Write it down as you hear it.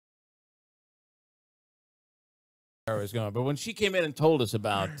I was going, but when she came in and told us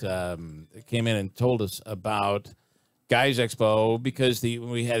about Guys Expo, because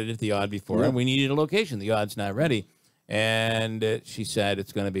we had it at the Odd before, and we needed a location. The Odd's not ready. And she said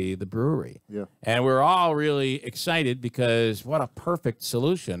it's going to be the brewery. Yeah. And we're all really excited because what a perfect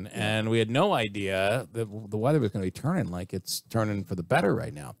solution. Yeah. And we had no idea that the weather was going to be turning like it's turning for the better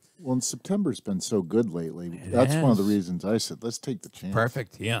right now. Well, and September's been so good lately. That's one of the reasons I said, let's take the chance.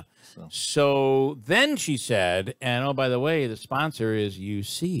 Perfect, yeah. So then she said, and oh, by the way, the sponsor is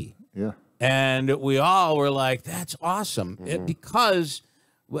UC. Yeah. And we all were like, that's awesome. Because...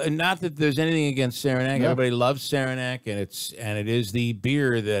 not that there's anything against Saranac. Everybody loves Saranac, and it is the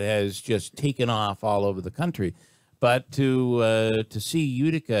beer that has just taken off all over the country. But to see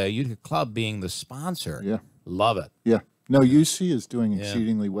Utica Club being the sponsor, love it. Yeah. No, UC is doing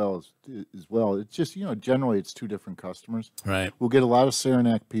exceedingly well as well. It's just, generally it's two different customers. Right. We'll get a lot of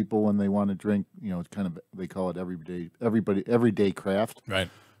Saranac people when they want to drink, kind of, they call it everyday craft. Right.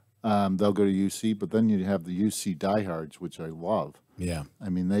 They'll go to UC, but then you have the UC diehards, which I love. Yeah. I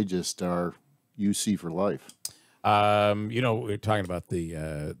mean, they just are UC for life. We're talking about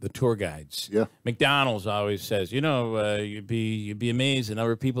the tour guides. Yeah. McDonald's always says, you'd be amazed the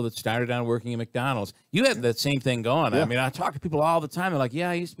number of people that started out working at McDonald's. You have that same thing going. Yeah. I mean, I talk to people all the time. They're like,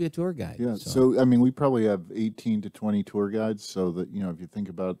 yeah, I used to be a tour guide. Yeah. So I mean, we probably have 18 to 20 tour guides. So that, if you think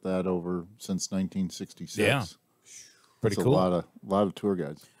about that since 1966. Yeah. Pretty cool. A lot of tour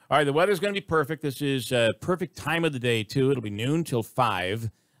guides. All right, the weather's going to be perfect. This is perfect time of the day, too. It'll be noon till 5.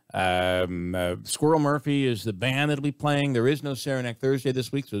 Squirrel Murphy is the band that'll be playing. There is no Saranac Thursday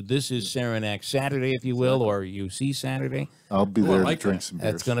this week, so this is Saranac Saturday, if you will, or UC Saturday. I'll be there to drink some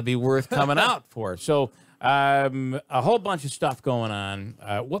beers. That's going to be worth coming out for. So a whole bunch of stuff going on.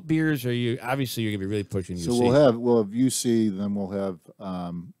 What beers are you? Obviously, you're going to be really pushing UC. So we'll have UC, then we'll have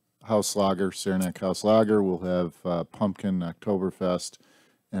House Lager, Saranac House Lager. We'll have Pumpkin Oktoberfest.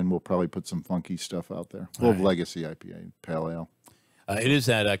 And we'll probably put some funky stuff out there. We'll have Legacy IPA, Pale Ale. It is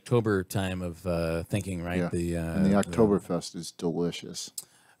that October time of thinking, right? Yeah. And the Oktoberfest is delicious.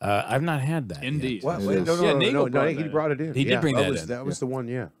 I've not had that. Indeed. No, he brought it in. He did bring that in. That was the one,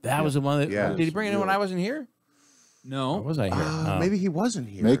 That was the one. Did he bring it in when I wasn't here? No. Or was I here? Maybe he wasn't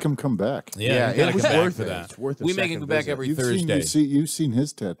here. Make him come back. Yeah, it was worth it. It's worth it. We make him go back every Thursday. You've seen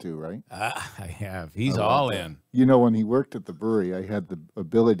his tattoo, right? I have. He's all in. When he worked at the brewery, I had the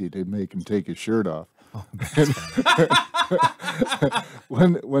ability to make him take his shirt off. Oh,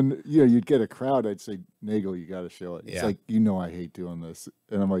 when you'd get a crowd, I'd say, Nagel, you got to show it. It's like, I hate doing this.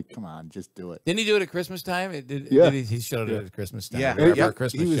 And I'm like, come on, just do it. Didn't he do it at Christmas time? He showed it at Christmas time. Yeah.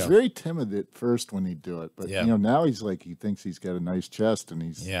 Christmas he was show. very timid at first when he'd do it. But, now he's like, he thinks he's got a nice chest and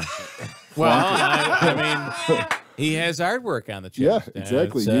he's... Yeah. Well, I mean, he has artwork on the chest. Yeah,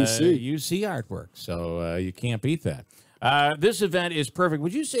 exactly. UC artwork. So you can't beat that. This event is perfect.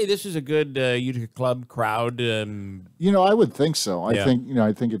 Would you say this is a good Utica Club crowd? I would think so. I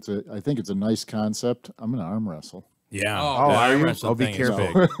think it's a nice concept. I'm gonna arm wrestle. Yeah. Arm wrestle. I'll be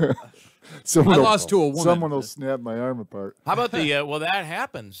careful. I lost to a woman. Someone will snap my arm apart. How about the? Well, that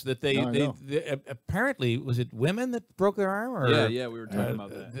happens. That they apparently, was it women that broke their arm? Or, yeah, we were talking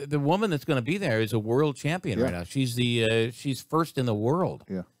about that. The woman that's going to be there is a world champion right now. She's first in the world.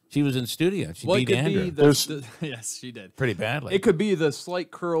 Yeah. She was in studio. She beat it could Andrew. be yes, she did. Pretty badly. It could be the slight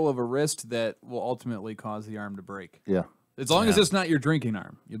curl of a wrist that will ultimately cause the arm to break. Yeah. As long as it's not your drinking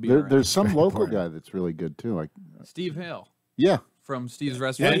arm, you'll be all right. There's some local guy that's really good, too. Steve Hale. Yeah. From Steve's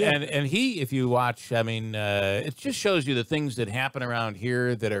Restaurant. And he, if you watch, I mean, it just shows you the things that happen around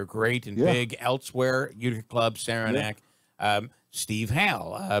here that are great and big elsewhere. Utica Club, Saranac. Steve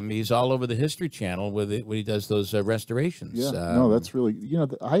Hale. He's all over the History Channel when he does those restorations. Yeah, no, that's really,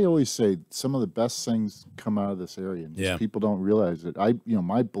 I always say some of the best things come out of this area. And just people don't realize it.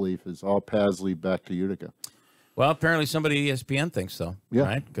 My belief is all paths lead back to Utica. Well, apparently somebody at ESPN thinks so,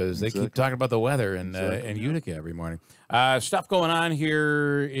 right? Because they keep talking about the weather in Utica every morning. Stuff going on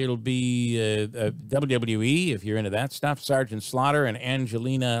here. It'll be WWE, if you're into that stuff. Sergeant Slaughter and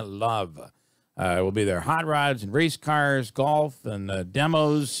Angelina Love will be there. Hot rods and race cars, golf and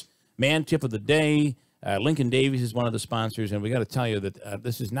demos. Man tip of the day. Lincoln Davies is one of the sponsors, and we got to tell you that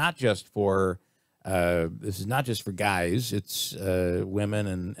this is not just for guys. It's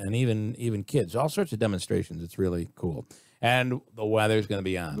women and even kids. All sorts of demonstrations. It's really cool. And the weather's going to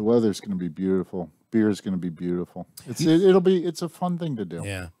be on. The weather's going to be beautiful. Beer is going to be beautiful. It's a fun thing to do.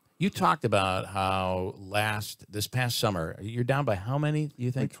 Yeah. You talked about how this past summer, you're down by how many, do you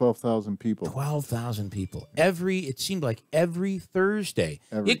think? Like 12,000 people. 12,000 people. It seemed like every Thursday.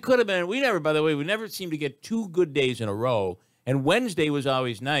 It could have been, we never seemed to get 2 good days in a row And Wednesday was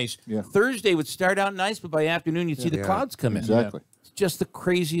always nice. Yeah. Thursday would start out nice, but by afternoon you'd see the clouds come in. Exactly. It's just the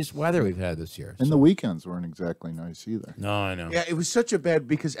craziest weather we've had this year. And the weekends weren't exactly nice either. No, I know. Yeah, it was such a bad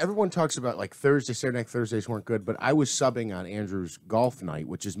because everyone talks about like Saturday night Thursdays weren't good, but I was subbing on Andrew's golf night,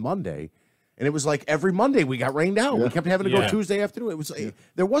 which is Monday. And it was like every Monday we got rained out. We kept having to go Tuesday afternoon. It was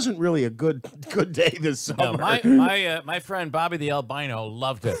there wasn't really a good day this summer. No, my friend Bobby the Albino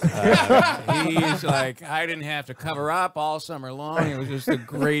loved it. He's like, I didn't have to cover up all summer long. It was just the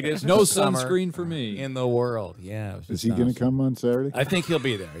greatest No summer sunscreen for me in the world. Yeah, it was Is just he going to come on Saturday? I think he'll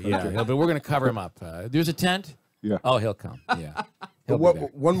be there. Yeah, but we're going to cover him up. There's a tent. Yeah. Oh, he'll come. Yeah. He'll be there.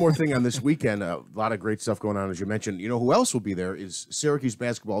 One more thing on this weekend, a lot of great stuff going on, as you mentioned. You know who else will be there is Syracuse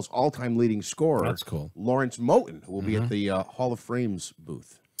basketball's all-time leading scorer. That's cool. Lawrence Moten, who will be at the Hall of Frames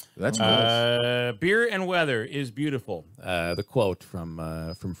booth. That's cool. Beer and weather is beautiful. The quote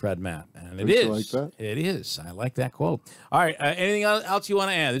from Fred Matt, and it Don't is. you like that? It is. I like that quote. All right. Anything else you want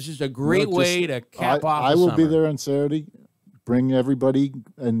to add? This is a great way to cap off. I the will summer. be there on Saturday. Bring everybody,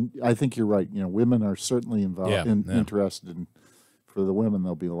 and I think you're right. You know, women are certainly involved interested in. For the women,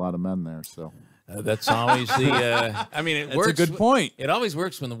 there'll be a lot of men there. So that's always the. I mean, it works. That's a good point. It always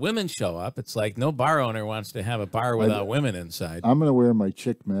works when the women show up. It's like no bar owner wants to have a bar without women inside. I'm going to wear my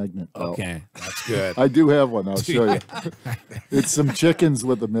chick magnet belt. Okay, that's good. I do have one. I'll show you. It's some chickens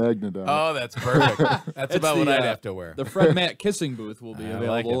with a magnet on it. Oh, that's perfect. That's about what I'd have to wear. The Fred Matt kissing booth will be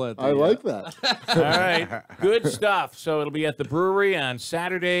available. At the, I like that. All right, good stuff. So it'll be at the brewery on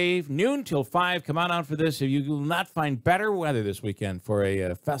Saturday, noon till 5. Come on out for this. You will not find better weather this weekend for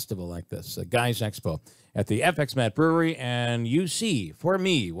a festival like this, Guys Expo, at the FX Matt Brewery and UC, for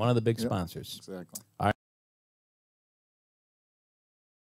me, one of the big sponsors. Exactly. All right.